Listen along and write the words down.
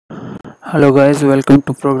Hello guys, welcome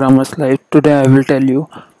to Programmers Live. Today I will tell you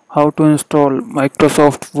how to install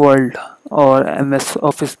Microsoft Word or MS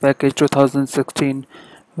Office Package 2016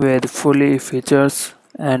 with fully features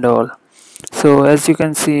and all. So as you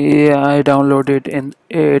can see, I downloaded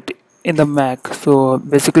it in the Mac. So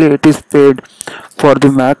basically it is paid for the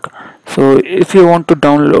Mac. So if you want to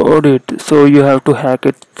download it, so you have to hack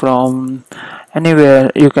it from anywhere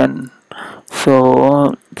you can.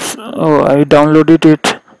 So I downloaded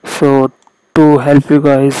it. So to help you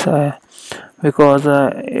guys, because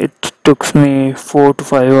it took me 4 to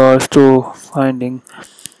 5 hours to finding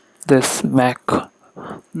this Mac,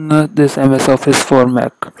 this MS Office for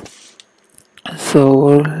Mac.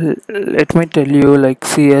 So let me tell you, like,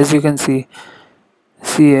 see, as you can see,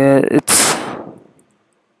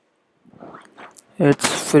 it's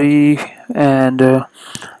free, and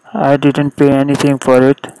I didn't pay anything for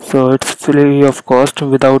it, so it's free of cost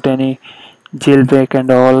without any jailbreak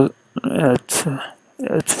and all.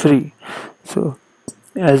 It's free. So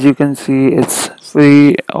as you can see, it's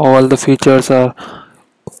free. All the features are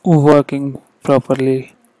working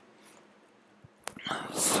properly.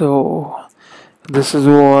 So this is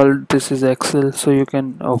Word, this is Excel, so you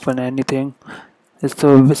can open anything. It's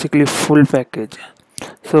so basically full package.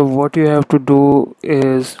 So what you have to do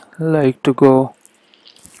is like to go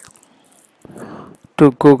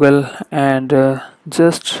to Google and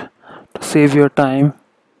just to save your time,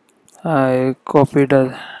 I copy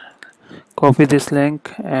this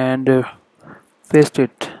link and paste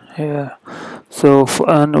it here. So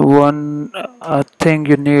and one thing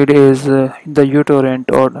you need is the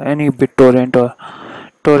uTorrent or any BitTorrent or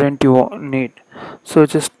torrent you need. So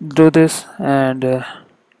just do this and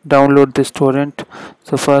download this torrent.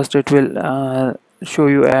 So first it will show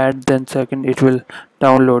you ad, then second it will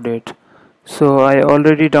download it. So I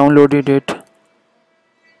already downloaded it.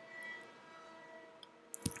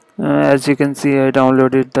 As you can see, I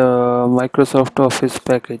downloaded the Microsoft Office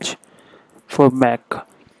package for Mac.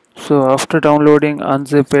 So after downloading,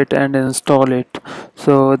 unzip it and install it.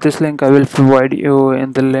 So this link I will provide you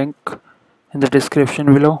in the link in the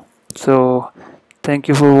description below. So thank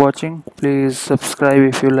you for watching. Please subscribe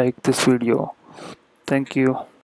if you like this video. Thank you.